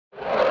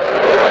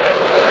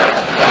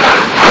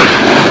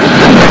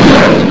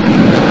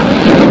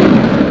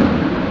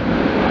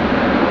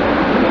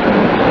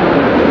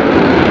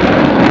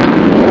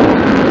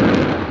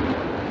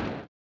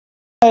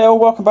Hey all,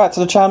 welcome back to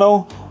the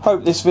channel.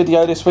 Hope this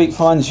video this week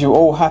finds you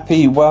all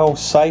happy, well,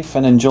 safe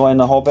and enjoying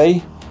the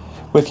hobby.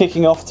 We're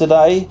kicking off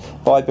today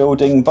by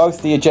building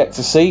both the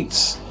ejector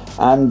seats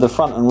and the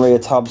front and rear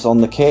tubs on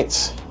the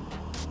kit.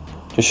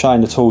 Just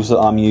showing the tools that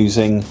I'm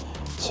using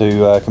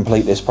to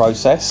complete this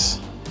process.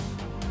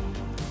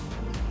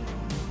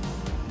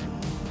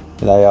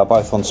 They are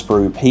both on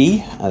sprue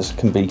P, as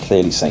can be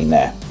clearly seen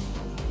there.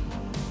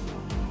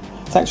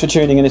 Thanks for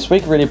tuning in this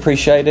week, really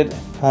appreciate it,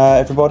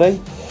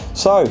 everybody.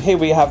 So here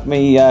we have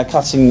me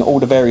cutting all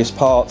the various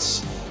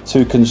parts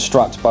to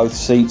construct both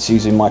seats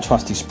using my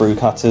trusty sprue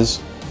cutters.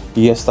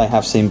 Yes, they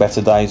have seen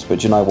better days,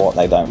 but you know what,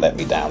 they don't let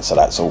me down, so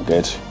that's all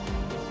good.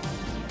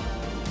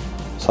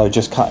 So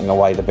just cutting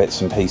away the bits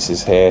and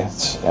pieces here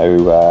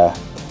to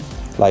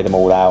lay them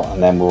all out,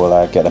 and then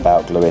we'll get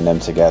about gluing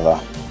them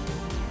together.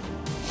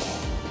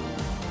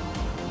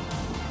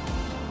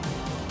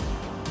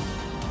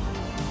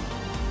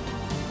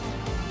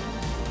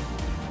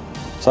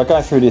 So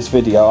going through this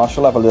video, I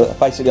shall have a look.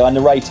 Basically, I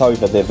narrate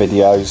over the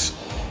videos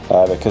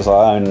because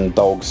I own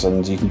dogs,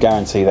 and you can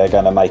guarantee they're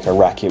going to make a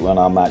racket when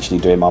I'm actually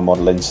doing my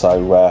modelling.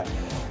 So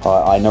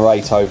I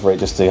narrate over it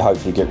just to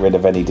hopefully get rid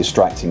of any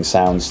distracting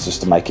sounds, just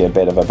to make it a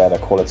bit of a better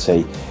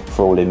quality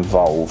for all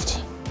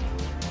involved.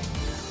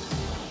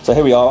 So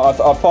here we are.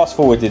 I've fast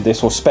forwarded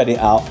this or sped it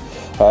up.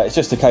 It's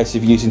just a case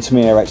of using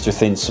Tamiya extra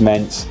thin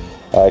cement,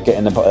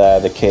 getting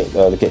the kit,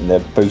 getting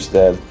the boost.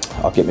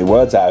 I'll get my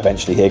words out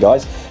eventually here,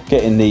 guys.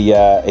 Getting the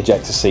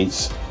ejector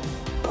seats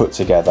put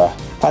together.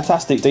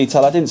 Fantastic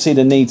detail. I didn't see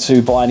the need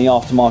to buy any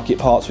aftermarket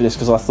parts for this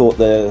because I thought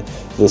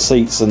the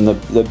seats and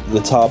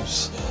the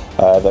tubs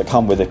that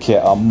come with the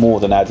kit are more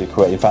than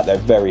adequate. In fact, they're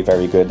very,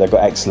 very good. They've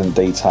got excellent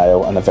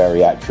detail and are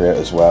very accurate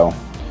as well.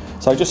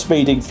 So just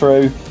speeding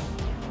through,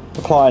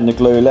 applying the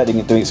glue, letting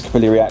it do its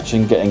capillary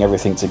action, getting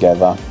everything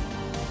together.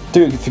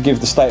 Do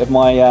forgive the state of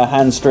my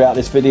hands throughout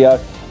this video.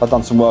 I've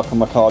done some work on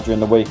my car during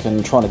the week,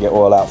 and trying to get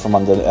oil out from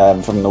under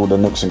from all the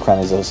nooks and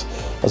crannies,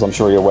 as I'm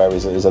sure you're aware,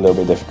 is a little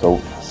bit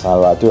difficult.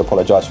 So I do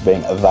apologise for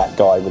being that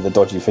guy with the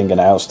dodgy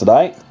fingernails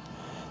today.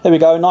 There we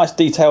go, nice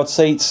detailed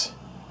seats,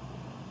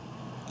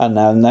 and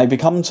then they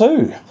become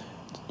two.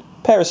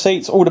 Pair of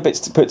seats, all the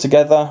bits put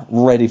together,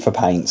 ready for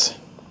paint.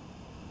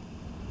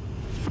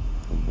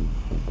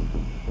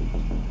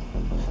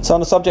 So on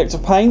the subject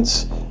of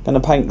paints, I'm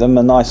going to paint them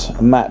a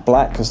nice matte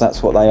black, because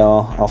that's what they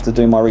are. After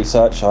doing my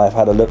research, I've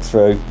had a look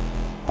through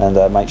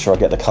and make sure I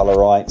get the colour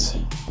right.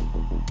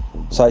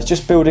 So it's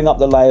just building up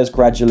the layers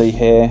gradually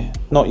here,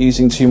 not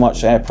using too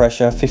much air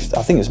pressure. I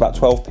think it's about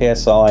 12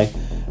 psi,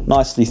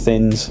 nicely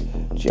thinned,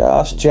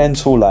 just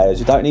gentle layers.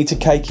 You don't need to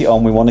cake it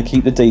on. We want to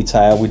keep the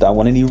detail. We don't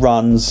want any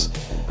runs.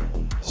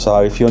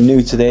 So if you're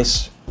new to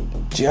this,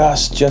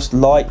 just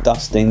light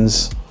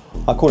dustings.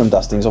 I call them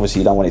dustings,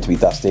 obviously you don't want it to be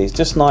dusty. It's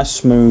just nice,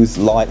 smooth,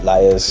 light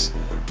layers.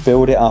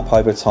 Build it up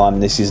over time.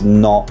 This is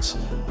not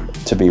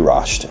to be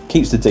rushed.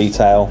 Keeps the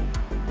detail.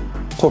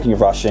 Talking of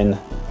rushing,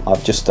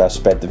 I've just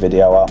sped the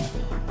video up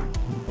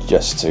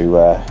just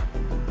to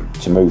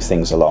move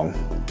things along.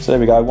 So there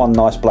we go, one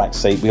nice black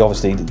seat. We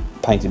obviously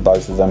painted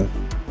both of them.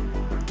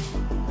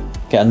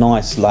 Get a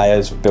nice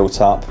layers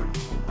built up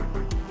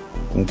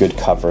and good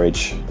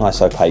coverage.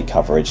 Nice opaque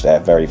coverage there.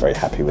 Very, very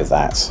happy with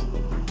that.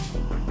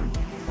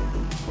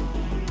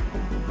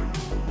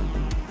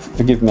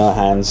 Forgive my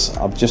hands,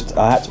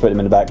 I had to put them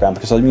in the background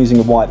because I'm using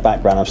a white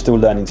background. I'm still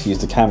learning to use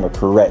the camera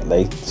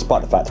correctly,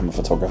 despite the fact I'm a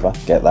photographer,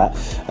 get that.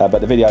 But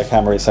the video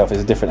camera itself is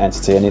a different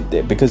entity,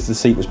 and because the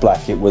seat was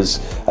black, and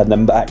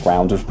the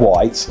background was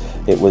white,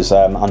 it was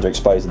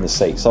underexposed in the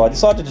seat. So I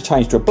decided to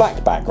change to a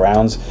black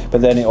background,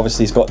 but then it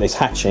obviously has got this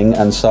hatching,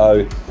 and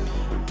so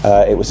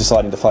it was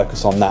deciding to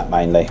focus on that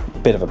mainly.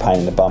 Bit of a pain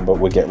in the bum, but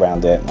we'll get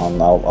around it,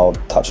 and I'll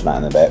touch on that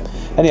in a bit.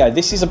 Anyway,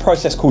 this is a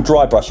process called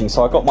dry brushing.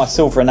 So I got my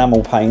silver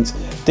enamel paint,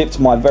 dipped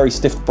my very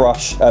stiff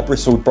brush,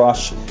 bristled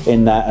brush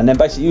in that, and then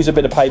basically use a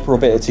bit of paper or a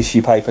bit of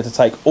tissue paper to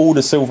take all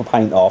the silver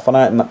paint off. I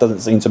know that doesn't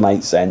seem to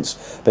make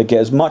sense, but get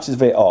as much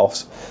of it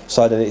off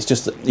so that it's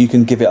just, you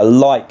can give it a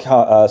light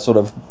sort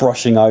of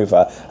brushing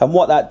over. And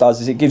what that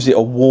does is it gives it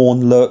a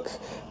worn look,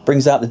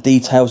 brings out the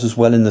details as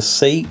well in the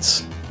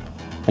seats,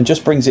 and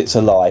just brings it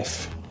to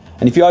life.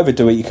 And if you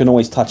overdo it, you can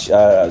always touch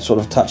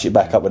it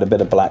back up with a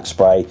bit of black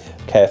spray,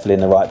 carefully in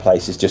the right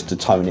places, just to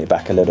tone it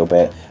back a little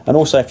bit. And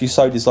also, if you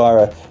so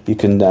desire, you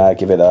can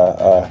give it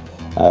a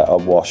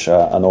wash,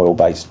 an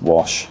oil-based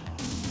wash.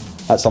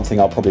 That's something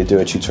I'll probably do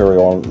a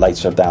tutorial on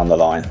later down the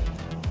line.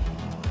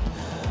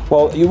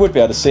 Well, you would be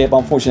able to see it, but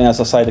unfortunately, as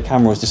I say, the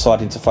camera was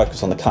deciding to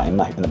focus on the cutting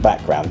mat in the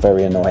background.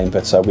 Very annoying,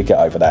 but we get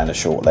over that in a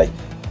shortly.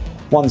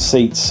 One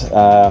seat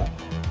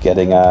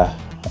getting a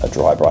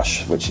dry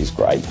brush, which is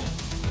great.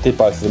 Did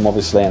both of them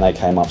obviously, and they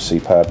came up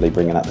superbly,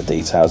 bringing out the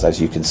details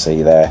as you can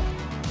see there.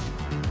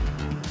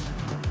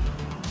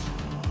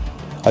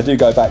 I do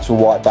go back to a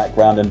white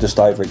background and just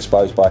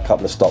overexposed by a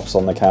couple of stops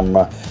on the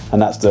camera,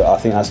 and I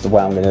think that's the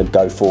way I'm going to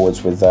go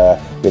forwards with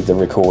the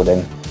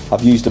recording.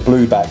 I've used a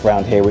blue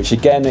background here, which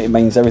again, it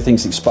means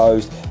everything's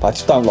exposed, but I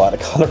just don't like the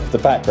colour of the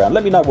background.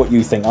 Let me know what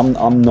you think.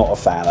 I'm not a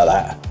fan of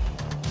that.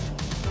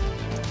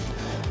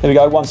 There we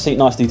go, one seat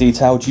nicely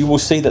detailed. You will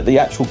see that the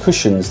actual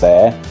cushions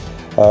there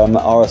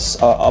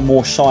are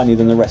more shiny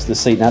than the rest of the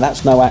seat. Now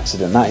that's no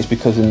accident, that is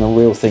because in the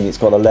real thing it's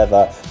got the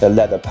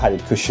leather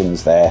padded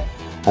cushions there,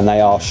 and they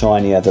are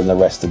shinier than the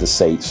rest of the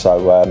seat.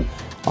 So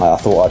I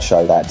thought I'd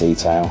show that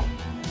detail.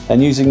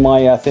 And using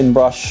my thin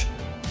brush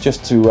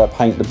just to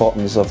paint the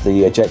bottoms of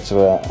the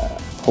ejector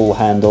pull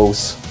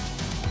handles,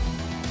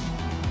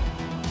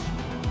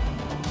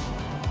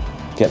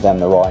 get them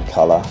the right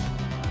colour.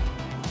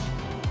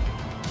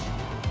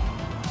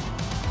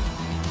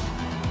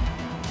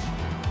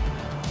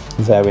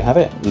 There we have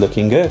it,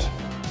 looking good.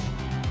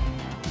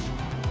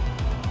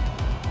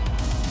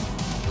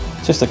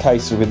 Just a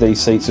case of, with these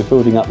seats, of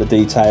building up the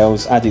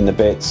details, adding the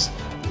bits,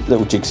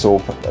 little jigsaw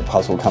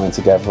puzzle coming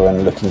together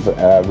and looking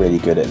really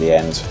good at the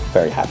end.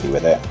 Very happy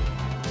with it.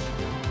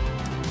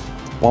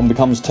 One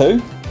becomes two,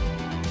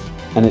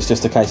 and it's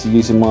just a case of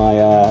using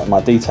my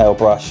my detail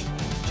brush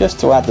just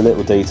to add the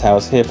little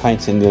details here,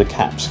 painting the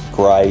caps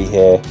grey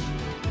here.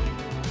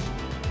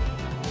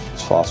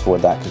 Fast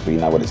forward that because we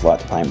know what it's like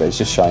to paint, but it's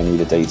just showing you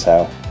the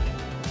detail.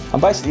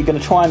 I'm basically going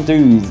to try and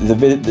do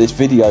this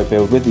video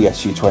build with the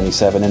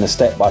SU-27 in a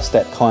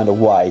step-by-step kind of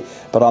way,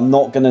 but I'm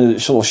not going to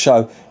sort of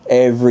show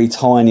every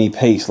tiny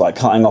piece, like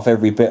cutting off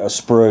every bit of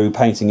sprue,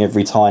 painting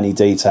every tiny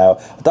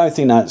detail. I don't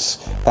think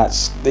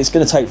it's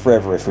going to take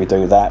forever if we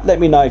do that. Let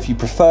me know if you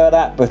prefer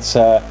that, but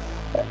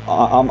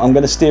I'm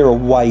going to steer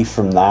away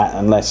from that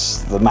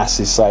unless the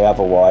masses say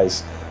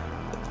otherwise.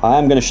 I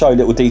am going to show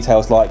little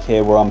details like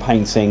here where I'm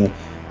painting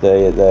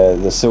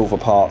the silver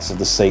parts of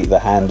the seat, the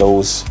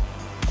handles,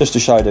 just to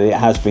show that it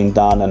has been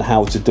done and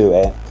how to do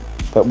it.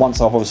 But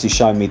once I've obviously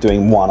shown me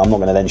doing one, I'm not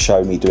going to then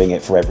show me doing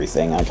it for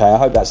everything. Okay, I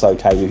hope that's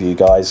okay with you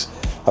guys.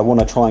 I want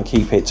to try and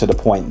keep it to the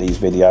point, these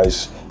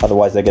videos,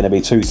 otherwise they're going to be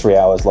 2-3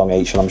 hours long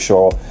each, and I'm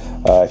sure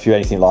if you're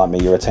anything like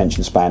me, your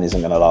attention span isn't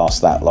going to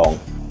last that long.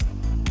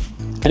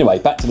 Anyway,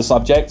 back to the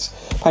subject.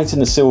 Painting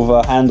the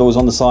silver handles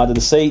on the side of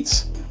the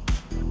seats.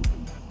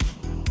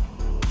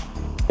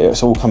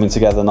 It's all coming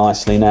together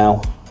nicely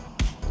now.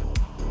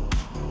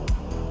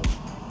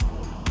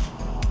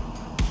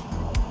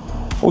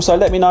 Also,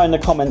 let me know in the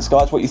comments,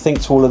 guys, what you think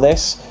to all of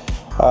this.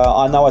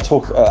 I know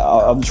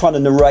I'm trying to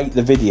narrate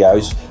the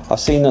videos.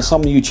 I've seen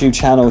some YouTube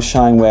channels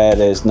showing where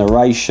there's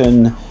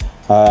narration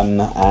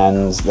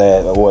and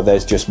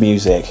there's just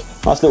music.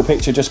 Nice little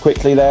picture just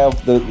quickly there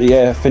of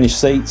the finished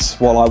seats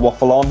while I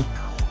waffle on.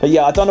 But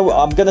yeah, I don't know,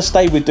 I'm going to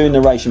stay with doing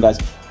narration, guys,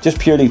 just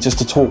purely just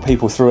to talk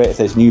people through it. If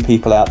there's new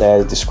people out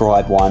there,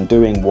 describe why I'm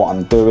doing what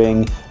I'm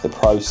doing, the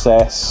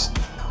process.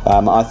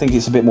 I think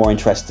it's a bit more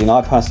interesting.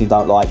 I personally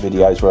don't like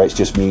videos where it's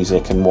just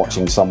music and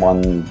watching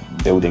someone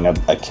building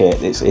a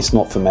kit. It's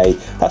not for me.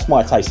 That's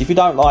my taste. If you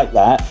don't like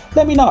that,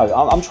 let me know.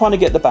 I'm trying to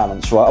get the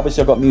balance right.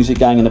 Obviously I've got music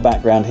going in the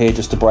background here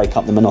just to break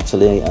up the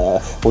monotony,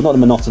 well, not the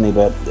monotony,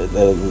 but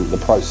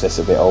the process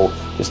of it all,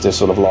 just to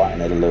sort of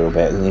lighten it a little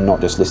bit and you're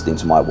not just listening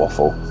to my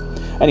waffle.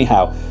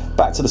 Anyhow,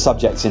 back to the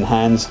subjects in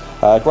hand.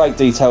 Great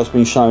details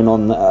being shown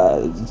on,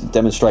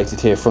 demonstrated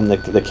here from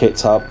the kit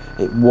tub.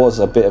 It was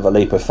a bit of a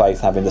leap of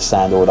faith having to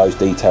sand all those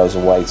details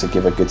away to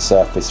give a good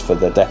surface for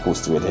the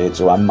decals to adhere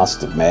to, I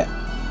must admit.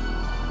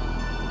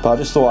 But I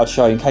just thought I'd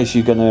show, in case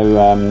you're going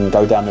to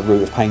go down the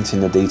route of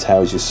painting the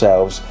details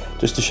yourselves,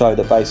 just to show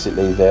that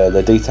basically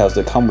the details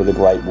that come with the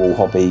Great Wall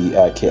Hobby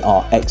kit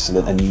are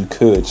excellent, and you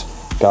could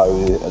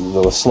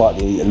go a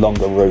slightly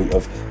longer route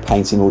of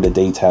painting all the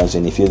details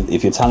in. If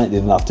you're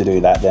talented enough to do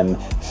that, then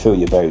fill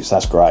your boots,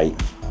 that's great.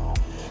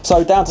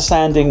 So down to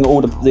sanding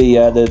all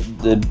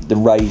the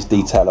raised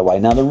detail away.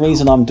 Now the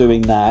reason I'm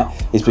doing that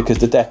is because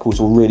the decals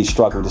will really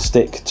struggle to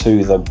stick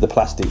to the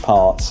plastic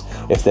parts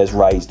if there's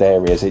raised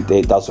areas.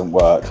 It doesn't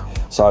work.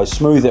 So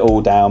smooth it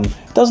all down.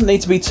 It doesn't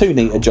need to be too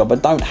neat a job,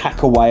 but don't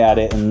hack away at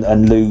it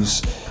and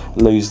lose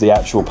the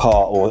actual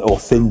part or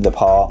thin the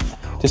part.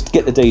 Just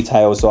get the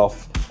details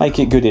off, make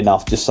it good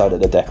enough just so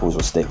that the decals will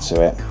stick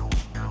to it.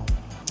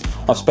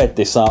 I've sped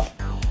this up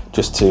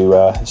just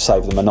to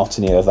save the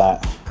monotony of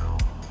that.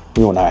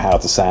 We all know how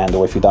to sand,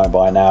 or if you don't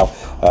by now,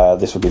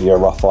 this will give you a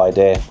rough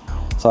idea.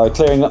 So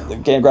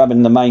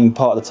grabbing the main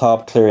part of the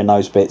tub, clearing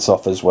those bits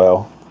off as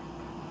well.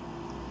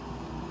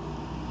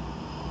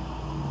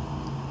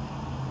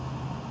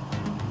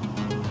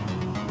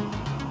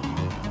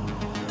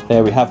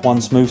 There we have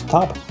one smooth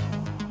tub.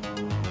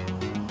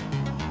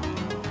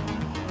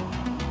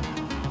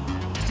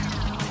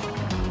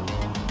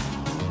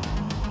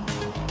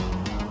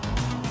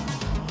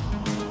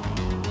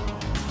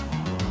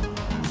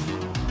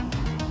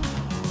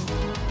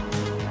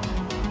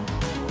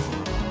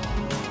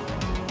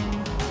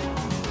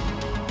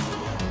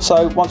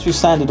 So once we've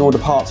sanded all the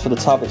parts for the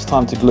tub, it's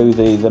time to glue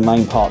the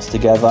main parts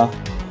together.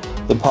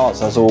 The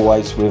parts, as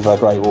always, with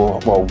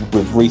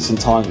with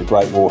recent times with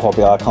Great Wall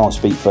Hobby, I can't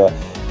speak for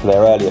their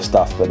earlier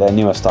stuff, but their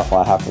newer stuff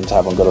I happen to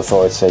have on good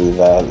authority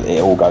that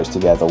it all goes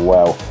together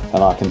well,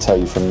 and I can tell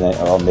you from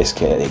on this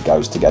kit it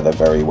goes together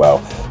very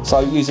well.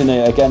 So using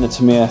again the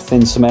Tamiya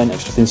thin cement,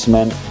 extra thin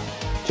cement,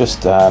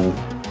 just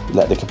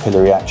let the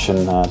capillary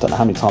action, I don't know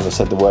how many times I've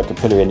said the word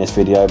capillary in this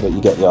video, but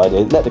you get the idea.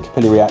 Let the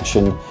capillary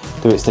action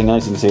do its thing.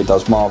 As you can see, it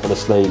does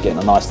marvellously, getting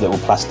a nice little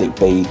plastic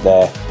bead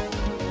there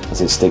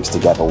as it sticks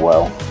together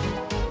well.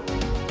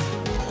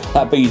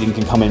 That beading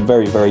can come in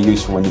very, very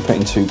useful when you're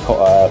putting two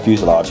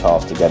fuselage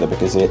halves together,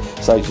 because it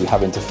saves you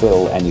having to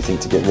fill anything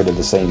to get rid of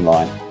the seam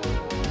line.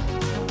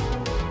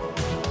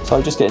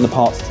 So just getting the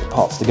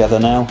parts together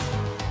now.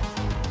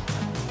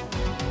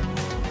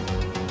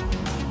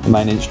 The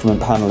main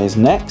instrument panel is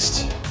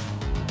next.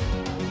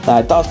 Now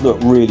it does look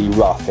really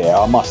rough here,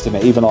 I must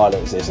admit. Even I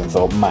looked at this and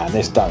thought, man,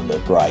 this don't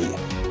look great.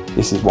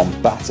 This is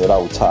one battered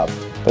old tub.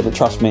 But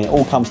trust me, it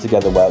all comes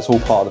together well, it's all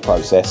part of the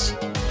process.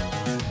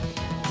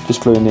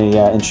 Just gluing the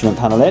instrument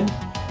panel in.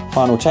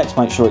 Final checks,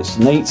 make sure it's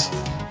neat.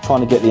 Trying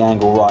to get the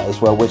angle right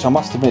as well, which I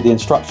must admit the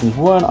instructions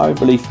weren't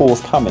overly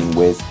forthcoming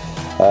with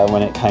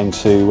when it came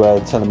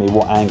to telling me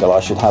what angle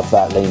I should have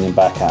that leaning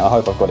back at. I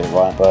hope I've got it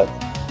right, but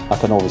I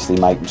can obviously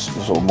make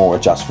sort of more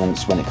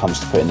adjustments when it comes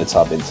to putting the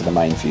tub into the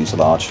main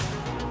fuselage.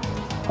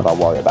 But I'll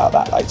worry about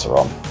that later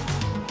on.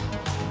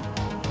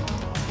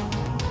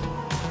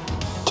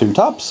 2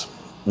 tubs,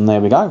 and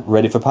there we go,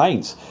 ready for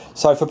paint.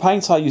 So for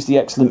paint I use the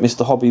excellent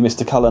Mr. Hobby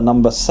Mr. Colour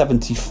number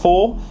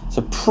 74. It's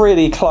a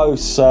pretty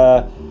close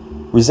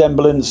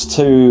resemblance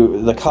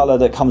to the colour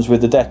that comes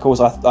with the decals.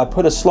 I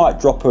put a slight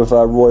drop of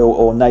royal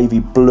or navy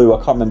blue, I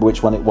can't remember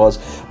which one it was.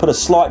 Put a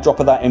slight drop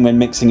of that in when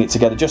mixing it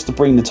together, just to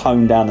bring the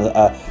tone down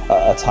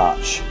a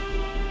touch.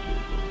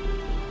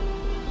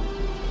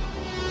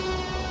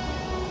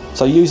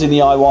 So using the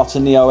Iwata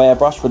Neo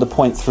airbrush with a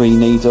 0.3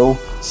 needle,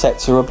 set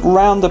to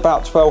around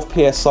about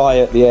 12 psi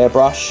at the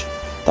airbrush.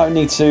 Don't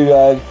need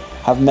to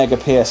have mega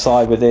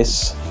psi with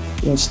this.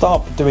 You can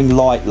start doing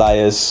light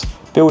layers,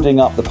 building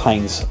up the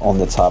paint on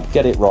the tub.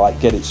 Get it right,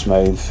 get it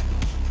smooth.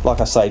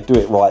 Like I say, do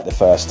it right the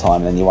first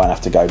time, then you won't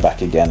have to go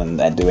back again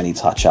and do any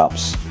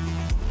touch-ups.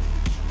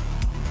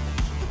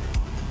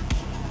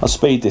 I'll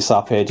speed this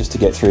up here just to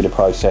get through the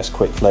process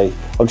quickly.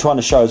 I'm trying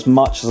to show as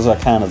much as I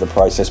can of the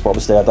process, but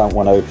obviously I don't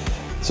want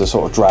to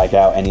sort of drag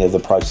out any of the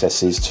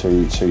processes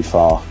too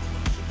far.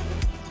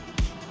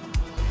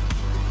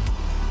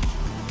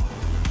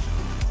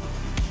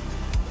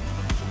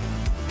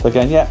 So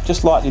again, yeah,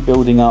 just lightly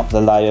building up the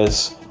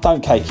layers.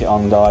 Don't cake it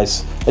on,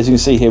 guys. As you can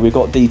see here, we've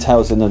got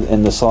details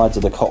in the sides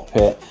of the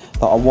cockpit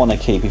that I want to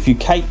keep. If you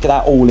cake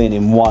that all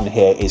in one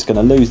hit, it's going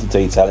to lose the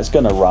detail, it's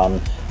going to run,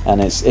 and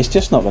it's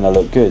just not going to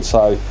look good.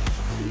 So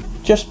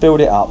just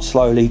build it up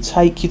slowly,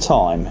 take your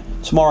time.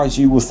 Tomorrow's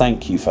you will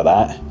thank you for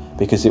that,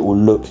 because it will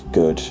look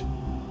good.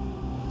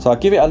 So I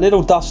give it a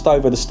little dust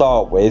over to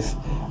start with,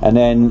 and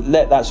then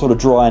let that sort of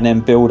dry, and then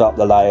build up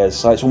the layers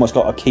so it's almost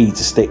got a key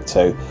to stick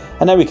to.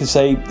 And there we can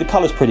see the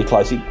colour's pretty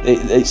close.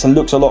 It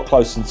looks a lot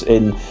closer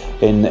in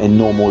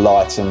normal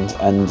light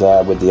and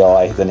with the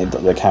eye than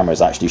the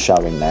camera's actually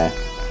showing there.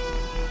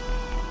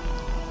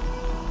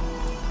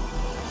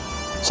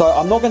 So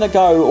I'm not going to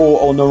go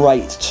or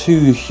narrate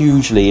too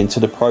hugely into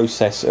the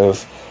process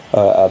of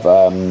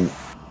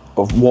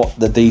what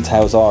the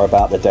details are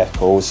about the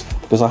decals,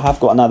 because I have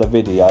got another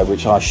video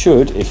which I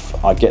should,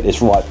 if I get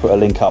this right, put a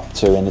link up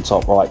to in the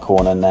top right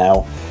corner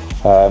now,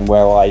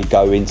 where I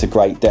go into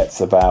great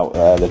depth about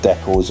the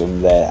decals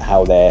and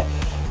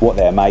what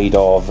they're made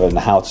of and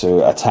how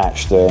to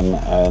attach them,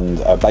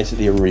 and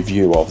basically a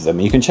review of them.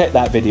 You can check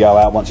that video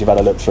out once you've had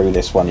a look through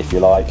this one if you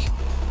like.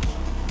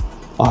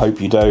 I hope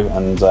you do,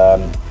 and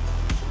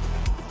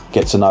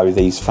get to know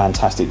these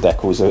fantastic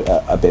decals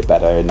a bit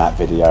better in that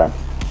video.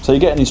 So you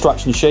get an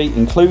instruction sheet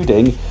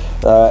including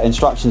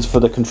instructions for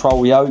the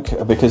control yoke,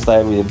 because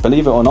they,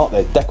 believe it or not,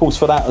 they're decals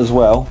for that as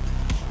well.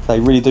 They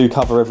really do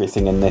cover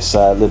everything in this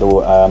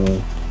little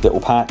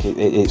pack.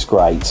 It's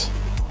great.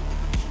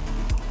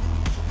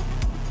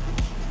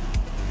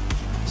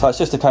 So it's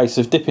just a case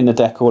of dipping the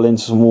decal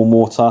into some warm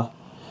water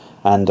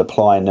and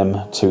applying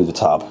them to the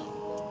tub.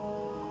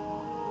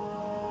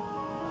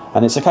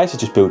 And it's a case of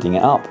just building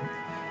it up.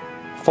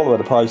 Follow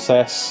the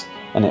process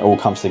and it all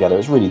comes together.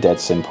 It's really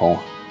dead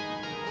simple.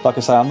 Like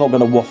I say, I'm not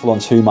going to waffle on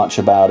too much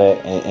about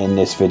it in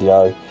this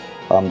video.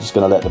 I'm just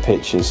going to let the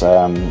pictures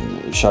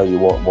show you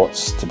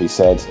what's to be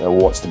said or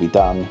what's to be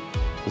done.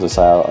 As I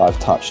say,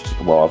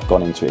 I've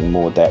gone into it in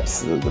more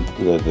depth,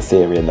 the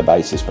theory and the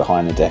basis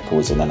behind the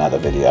decals in another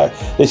video.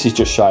 This is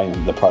just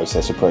showing the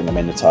process of putting them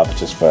in the tub,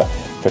 just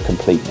for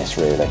completeness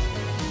really.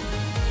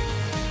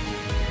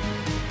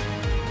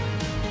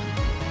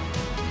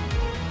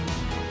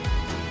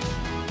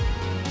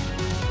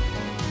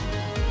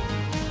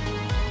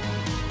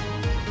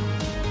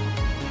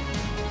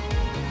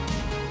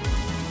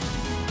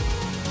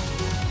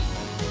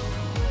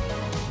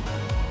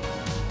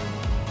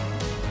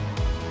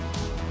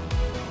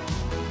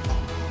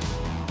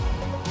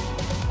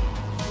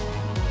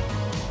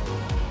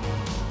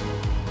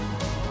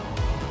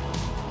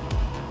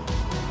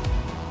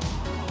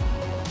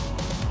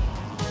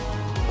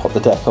 Pop the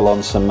decal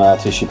on some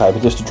tissue paper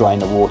just to drain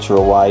the water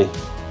away.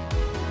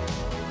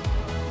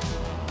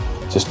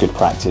 Just good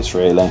practice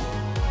really.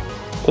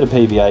 Bit of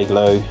PVA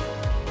glue.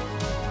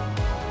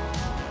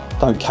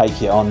 Don't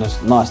cake it on,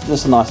 just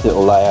a nice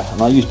little layer.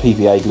 And I use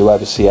PVA glue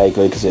over CA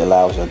glue because it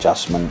allows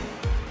adjustment.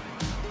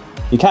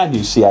 You can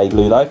use CA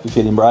glue though if you're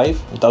feeling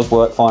brave. It does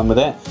work fine with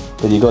it,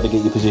 but you've got to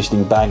get your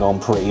positioning bang on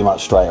pretty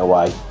much straight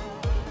away.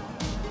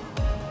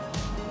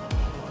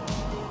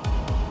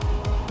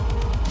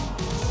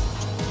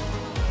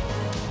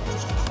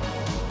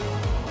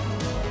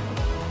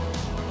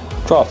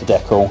 Dry off the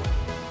decal.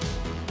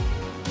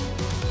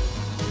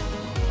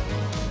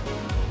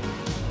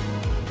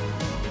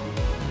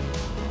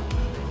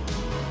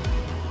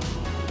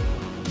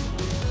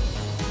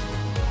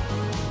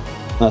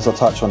 As I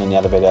touched on in the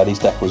other video, these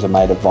decals are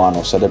made of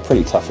vinyl, so they're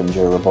pretty tough and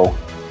durable.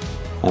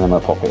 And then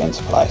we'll pop it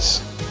into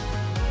place.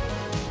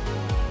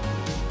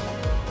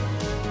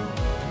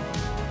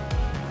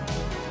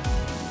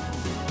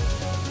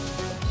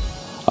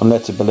 I'm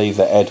led to believe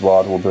that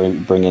Edward will be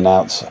bringing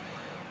out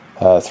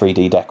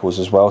 3D decals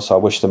as well, so I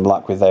wish them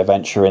luck with their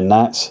venture in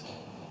that.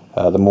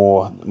 The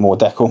more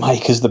decal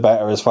makers, the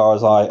better, as far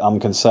as I'm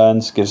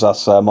concerned. Gives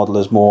us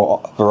modelers more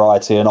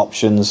variety and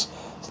options.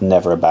 It's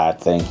never a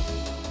bad thing.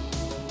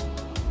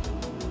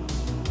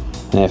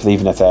 And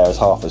even if they're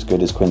half as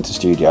good as Quinta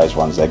Studios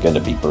ones, they're going to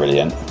be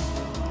brilliant.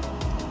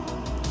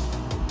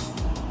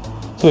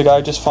 So we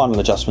go, just final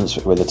adjustments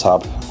with the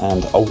tub,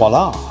 and oh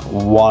voila,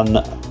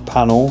 one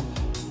panel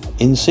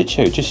in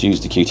situ. Just use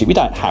the Q-tip, you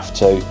don't have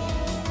to,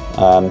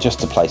 just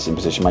to place it in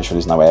position, make sure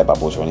there's no air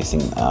bubbles or anything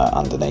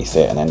underneath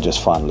it, and then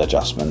just final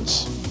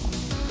adjustments.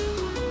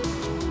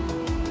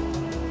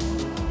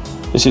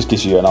 This just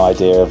gives you an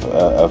idea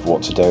of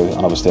what to do,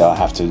 and obviously I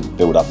have to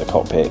build up the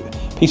cockpit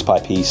piece by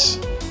piece,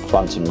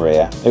 front and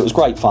rear. It was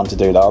great fun to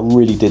do that. I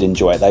really did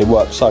enjoy it. They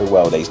work so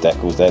well, these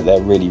decals. They're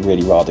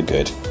really rather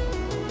good.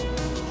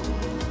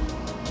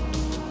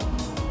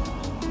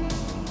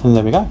 And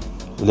there we go.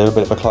 A little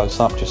bit of a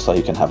close-up just so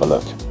you can have a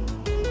look.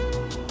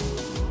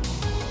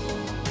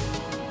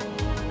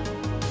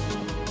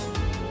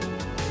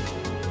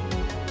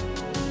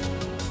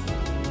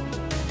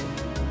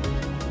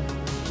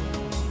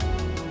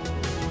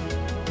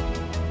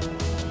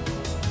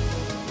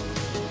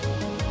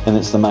 And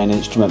it's the main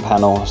instrument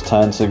panel's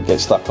turn to get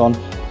stuck on.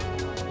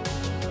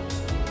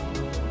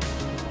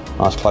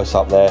 Nice close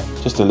up there,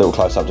 just a little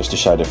close up just to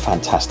show the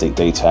fantastic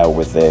detail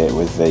with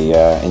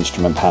the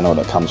instrument panel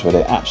that comes with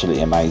it.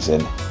 Absolutely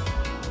amazing.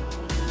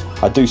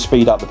 I do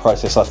speed up the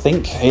process, I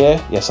think,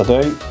 here. Yes, I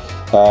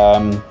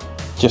do.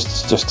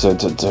 Just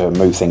to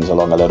move things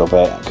along a little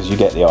bit, because you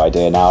get the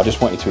idea now. I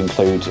just wanted to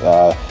include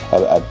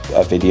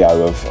a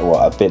video of,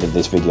 or a bit of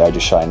this video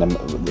just showing them,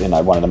 you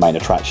know, one of the main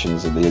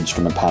attractions of the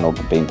instrument panel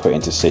being put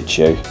into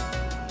situ.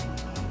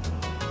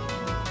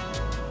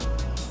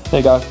 There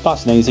you go,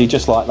 nice and easy,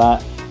 just like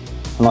that.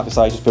 And like I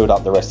say, just build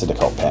up the rest of the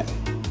cockpit.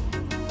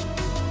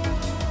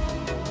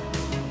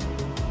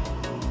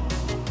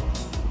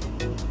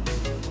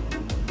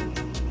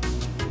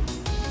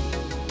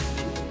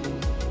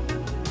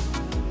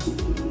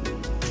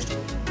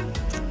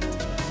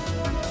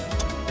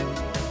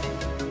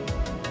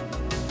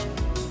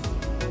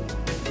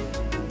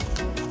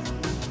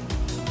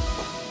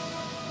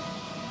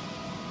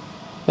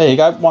 There you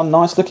go, one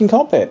nice looking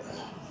cockpit.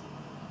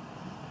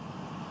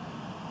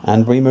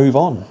 And we move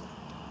on.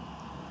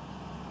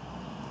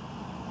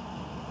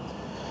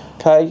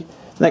 Okay,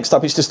 next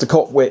up is just the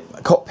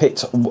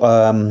cockpit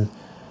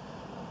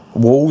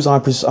walls,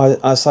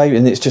 I say,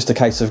 and it's just a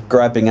case of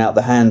grabbing out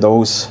the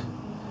handles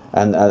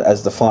and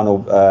as the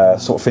final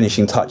sort of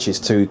finishing touches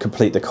to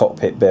complete the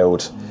cockpit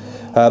build.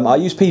 I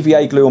used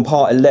PVA glue on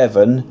part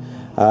 11.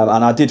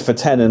 And I did for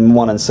 10 and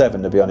 1 and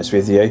 7, to be honest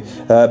with you,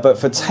 but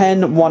for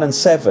 10, 1 and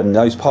 7,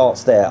 those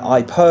parts there,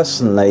 I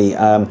personally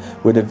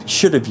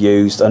should have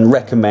used and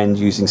recommend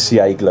using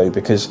CA glue,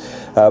 because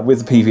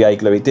with the PVA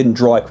glue it didn't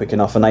dry quick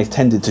enough and they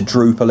tended to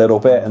droop a little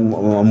bit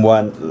and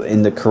weren't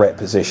in the correct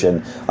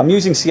position. I'm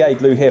using CA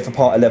glue here for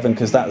part 11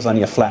 because that was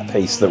only a flat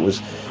piece that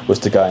was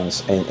to go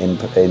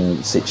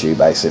in situ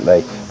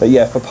basically. But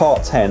yeah, for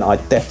part 10 I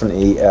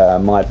definitely,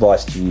 my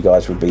advice to you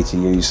guys would be to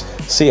use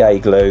CA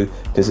glue,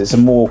 because it's a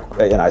more,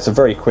 you know, it's a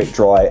very quick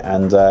dry,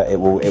 and it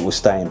will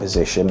stay in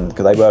position,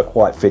 because they were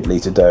quite fiddly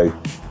to do.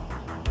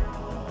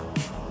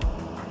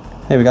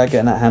 Here we go,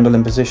 getting that handle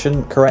in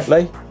position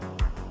correctly,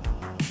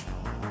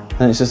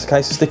 and it's just a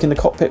case of sticking the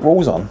cockpit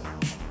walls on.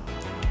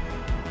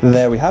 And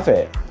there we have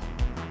it.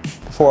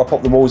 Before I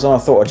pop the walls on, I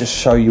thought I'd just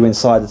show you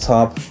inside the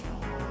tub.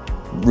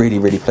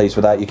 Really pleased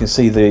with that. You can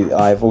see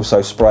I've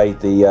also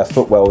sprayed the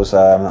footwells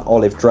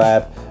olive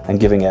drab, and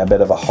giving it a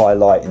bit of a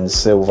highlight in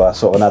silver,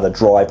 sort of another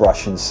dry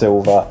brush in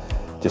silver,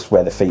 just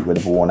where the feet would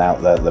have worn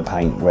out the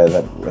paint, where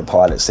the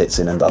pilot sits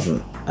in and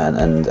doesn't,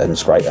 and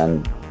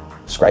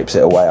scrapes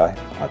it away,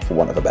 for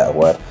want of a better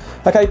word.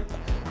 Okay,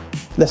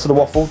 less of the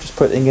waffle, just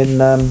putting in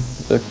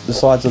the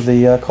sides of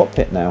the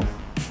cockpit now.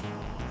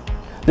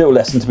 Little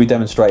lesson to be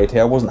demonstrated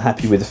here. I wasn't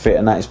happy with the fit,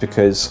 and that is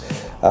because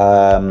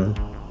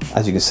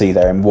as you can see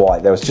there in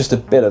white, there was just a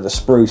bit of the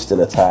sprue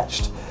still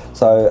attached.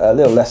 So a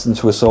little lesson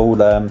to us all,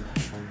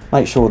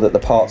 make sure that the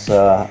parts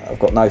have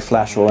got no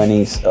flash or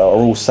any, are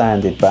all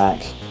sanded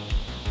back,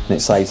 and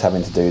it saves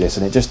having to do this,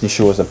 and it just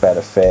ensures a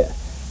better fit.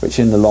 which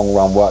in the long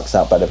run works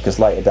out better, because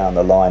later down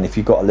the line, if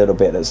you've got a little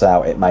bit that's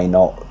out, it may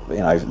not, you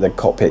know, the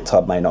cockpit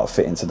tub may not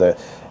fit into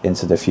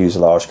the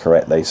fuselage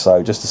correctly.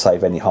 So just to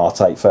save any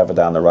heartache further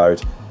down the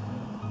road,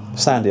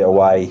 sand it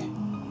away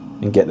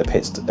and get the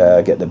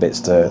bits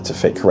to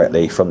fit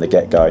correctly from the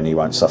get-go, and you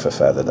won't suffer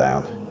further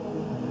down.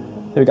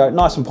 There we go,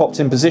 nice and popped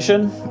in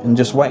position, and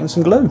just waiting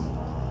some glue.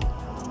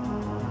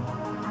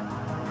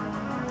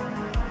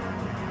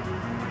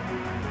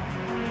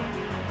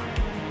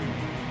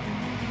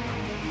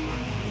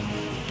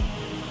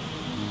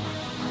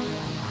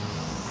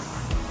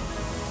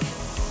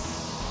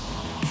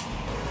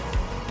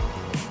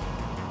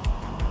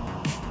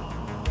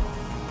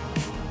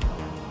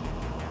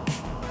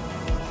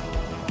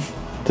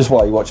 Just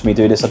while you watch me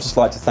do this, I'd just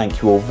like to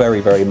thank you all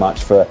very, very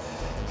much for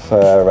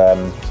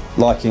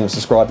liking and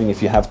subscribing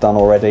if you have done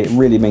already. It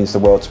really means the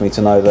world to me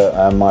to know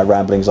that my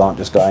ramblings aren't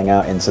just going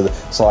out into the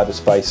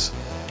cyberspace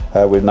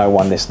with no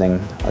one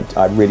listening.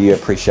 I really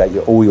appreciate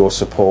all your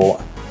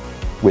support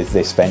with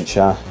this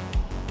venture.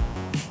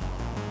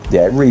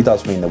 Yeah, it really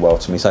does mean the world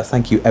to me, so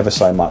thank you ever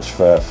so much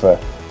for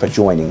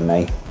joining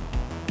me.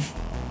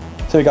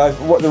 So we go,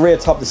 the rear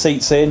tub, the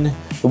seat's in,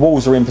 the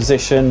walls are in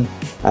position,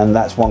 and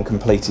that's one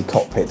completed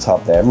cockpit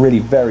tub there. Really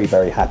very,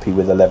 very happy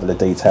with the level of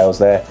details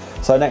there.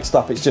 So next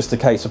up, it's just a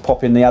case of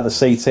popping the other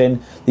seat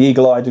in. The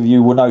eagle-eyed of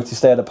you will notice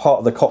there that part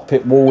of the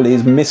cockpit wall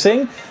is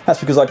missing. That's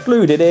because I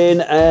glued it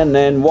in, and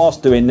then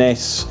whilst doing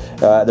this,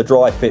 the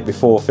dry fit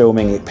before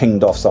filming, it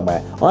pinged off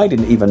somewhere. I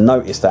didn't even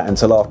notice that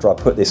until after I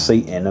put this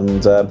seat in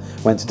and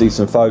went to do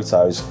some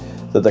photos,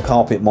 that the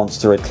carpet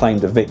monster had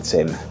claimed a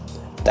victim.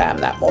 Damn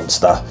that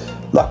monster.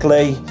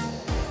 Luckily,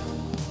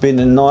 being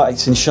the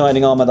knight in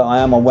shining armour that I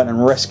am, I went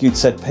and rescued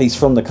said piece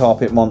from the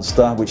carpet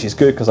monster, which is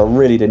good because I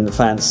really didn't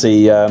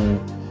fancy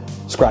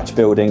scratch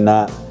building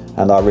that,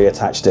 and I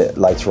reattached it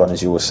later on,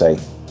 as you will see.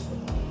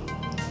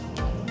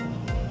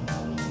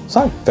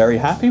 So, very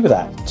happy with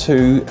that.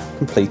 2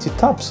 completed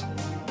tubs.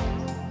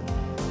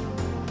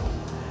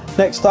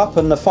 Next up,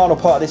 and the final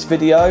part of this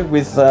video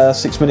with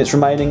 6 minutes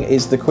remaining,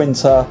 is the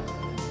Quinta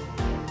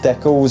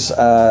decals,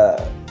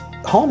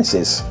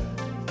 harnesses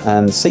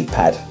and seat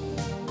pad.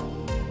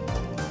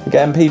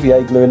 Again,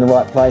 PVA glue in the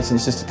right place, and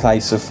it's just a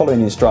case of following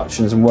the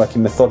instructions and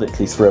working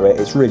methodically through it.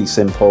 It's really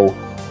simple,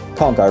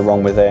 can't go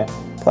wrong with it.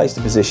 Place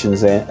the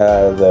positions in,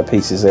 the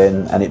pieces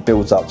in, and it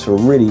builds up to a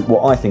really,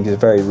 what I think is a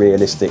very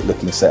realistic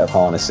looking set of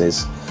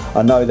harnesses.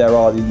 I know there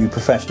are you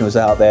professionals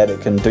out there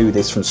that can do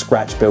this from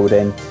scratch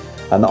building,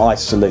 and I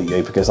salute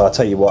you, because I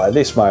tell you what, at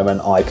this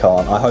moment I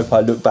can't. I hope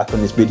I look back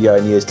on this video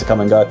in years to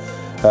come and go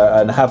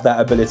and have that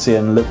ability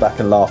and look back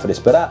and laugh at this,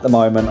 but at the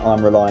moment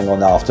I'm relying on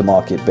the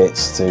aftermarket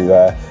bits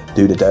to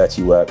do the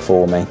dirty work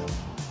for me.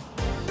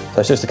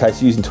 So it's just a case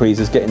of using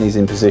tweezers, getting these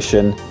in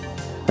position,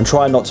 and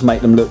try not to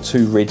make them look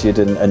too rigid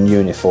and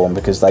uniform,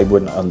 because they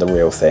wouldn't on the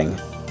real thing.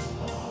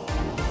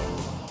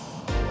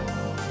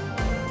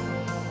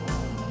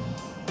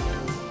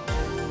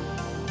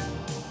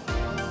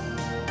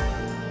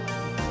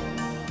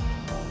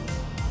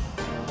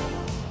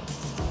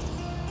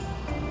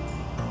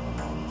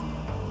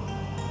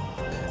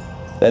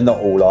 They're not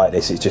all like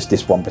this, it's just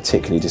this one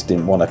particularly just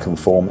didn't want to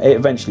conform. It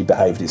eventually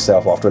behaved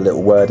itself after a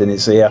little word in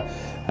its ear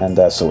and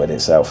sorted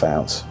itself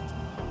out.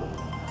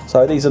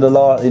 So these are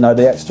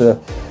the extra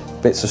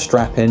bits of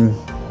strapping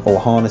or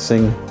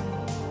harnessing,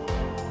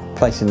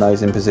 placing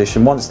those in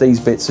position. Once these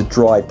bits are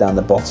dried down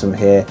the bottom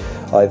here,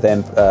 I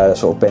then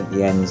sort of bent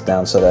the ends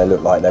down so they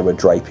look like they were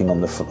draping on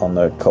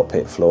the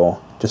cockpit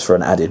floor, just for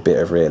an added bit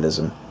of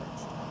realism.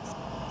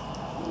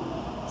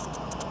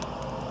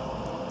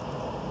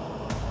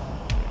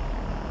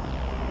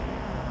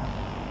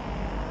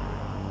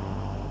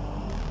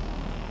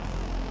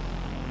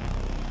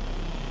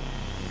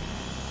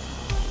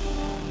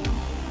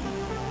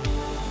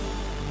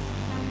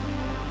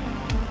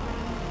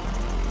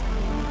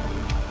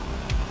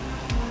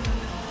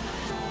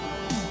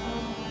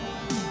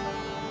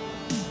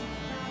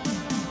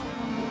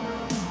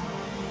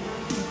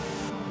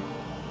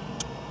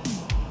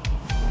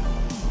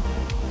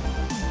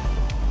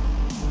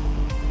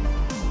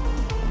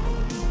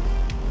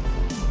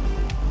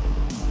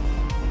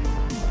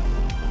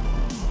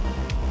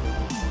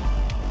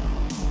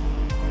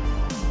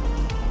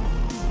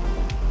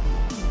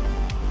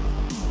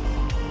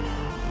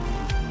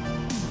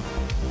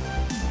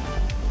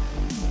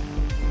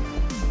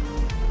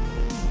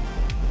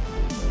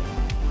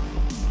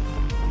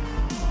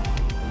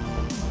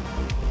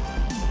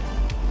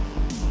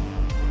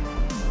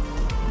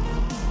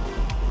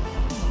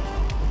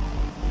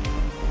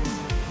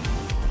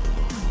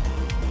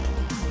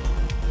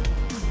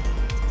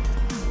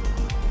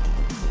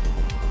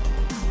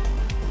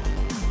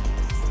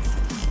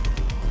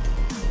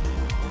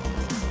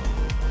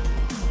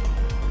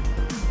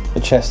 The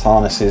chest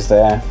harnesses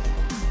there,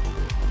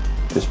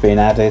 just being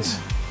added,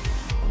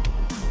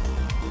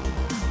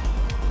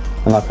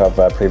 and like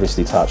I've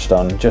previously touched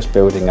on, just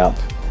building up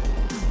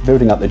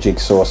the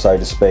jigsaw, so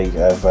to speak,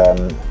 of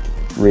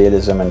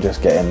realism, and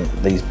just getting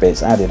these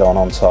bits added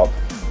on top.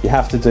 You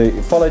have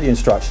to follow the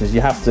instructions.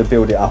 You have to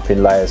build it up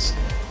in layers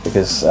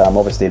because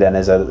obviously then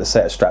there's a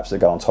set of straps that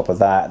go on top of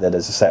that, then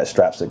there's a set of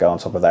straps that go on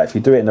top of that. If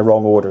you do it in the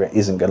wrong order, it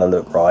isn't going to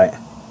look right.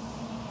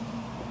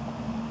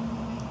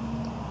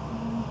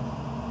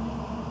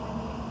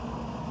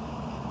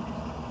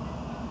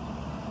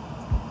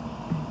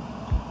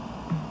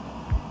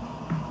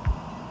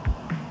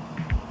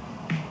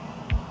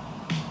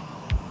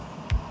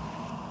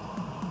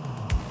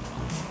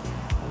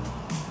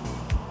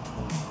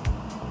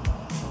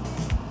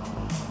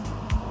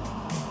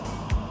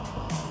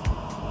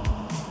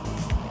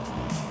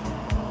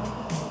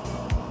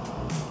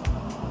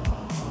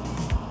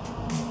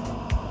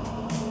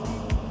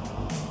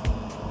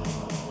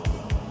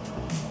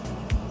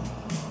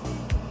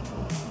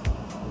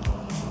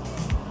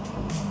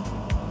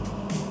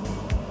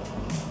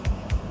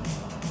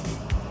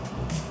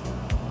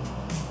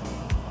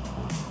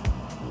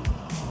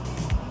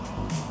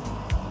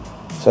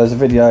 So as the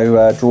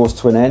video draws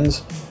to an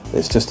end,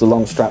 it's just the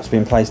long straps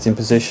being placed in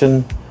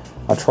position.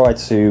 I tried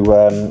to,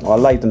 I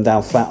laid them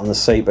down flat on the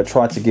seat, but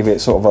tried to give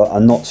it sort of a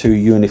not too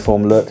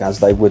uniform look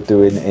as they would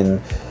do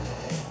in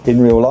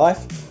real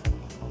life.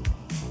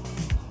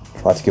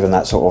 Tried to give them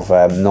that sort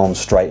of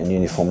non-straight and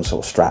uniform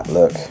sort of strap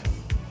look.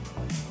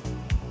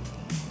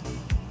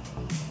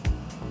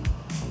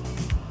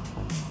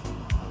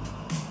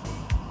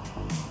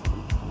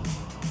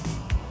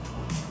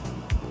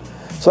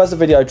 So as the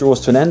video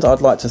draws to an end, I'd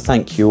like to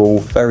thank you all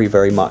very,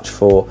 very much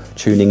for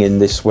tuning in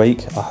this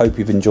week. I hope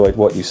you've enjoyed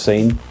what you've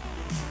seen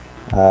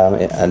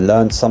and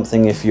learned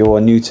something if you're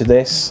new to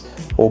this,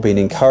 or been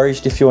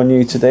encouraged if you're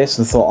new to this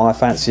and thought, I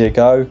fancy a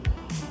go.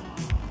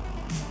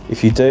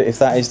 If you do, if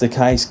that is the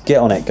case, get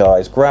on it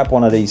guys, grab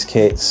one of these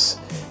kits.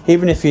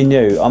 Even if you're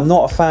new, I'm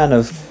not a fan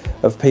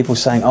of people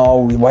saying,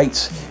 oh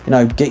wait, you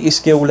know, get your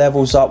skill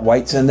levels up,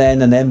 wait and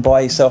then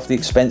buy yourself the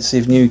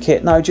expensive new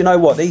kit. No, do you know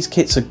what, these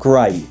kits are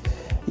great.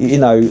 You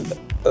know,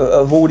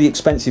 of all the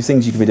expensive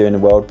things you can be doing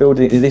in the world,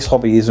 building this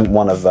hobby isn't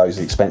one of those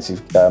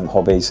expensive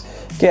hobbies.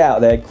 Get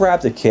out there,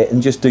 grab the kit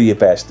and just do your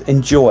best.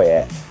 Enjoy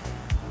it.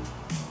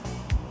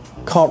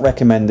 Can't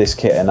recommend this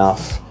kit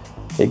enough.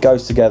 It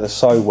goes together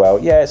so well.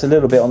 Yeah, it's a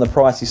little bit on the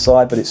pricey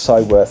side, but it's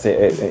so worth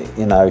it.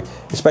 You know,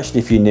 especially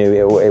if you're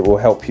new, it will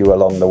help you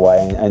along the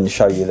way and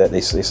show you that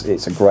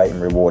it's a great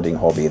and rewarding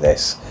hobby,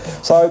 this.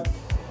 So,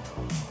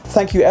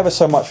 thank you ever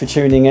so much for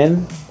tuning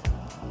in.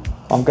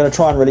 I'm going to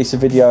try and release a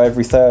video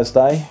every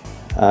Thursday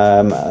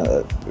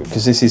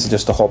because this is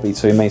just a hobby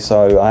to me,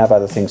 so I have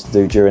other things to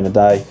do during the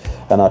day,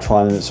 and I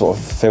try and sort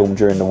of film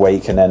during the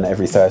week and then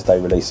every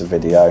Thursday release a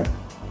video.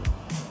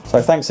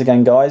 So thanks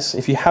again guys.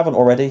 If you haven't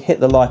already, hit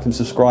the like and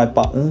subscribe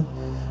button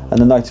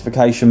and the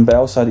notification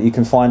bell so that you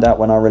can find out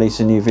when I release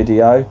a new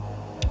video.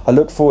 I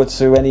look forward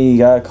to any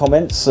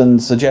comments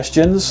and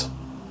suggestions.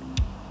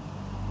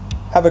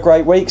 Have a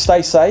great week,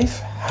 stay safe,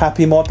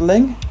 happy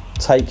modelling,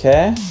 take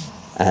care,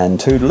 and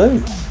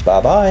toodaloo. Bye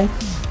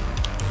bye.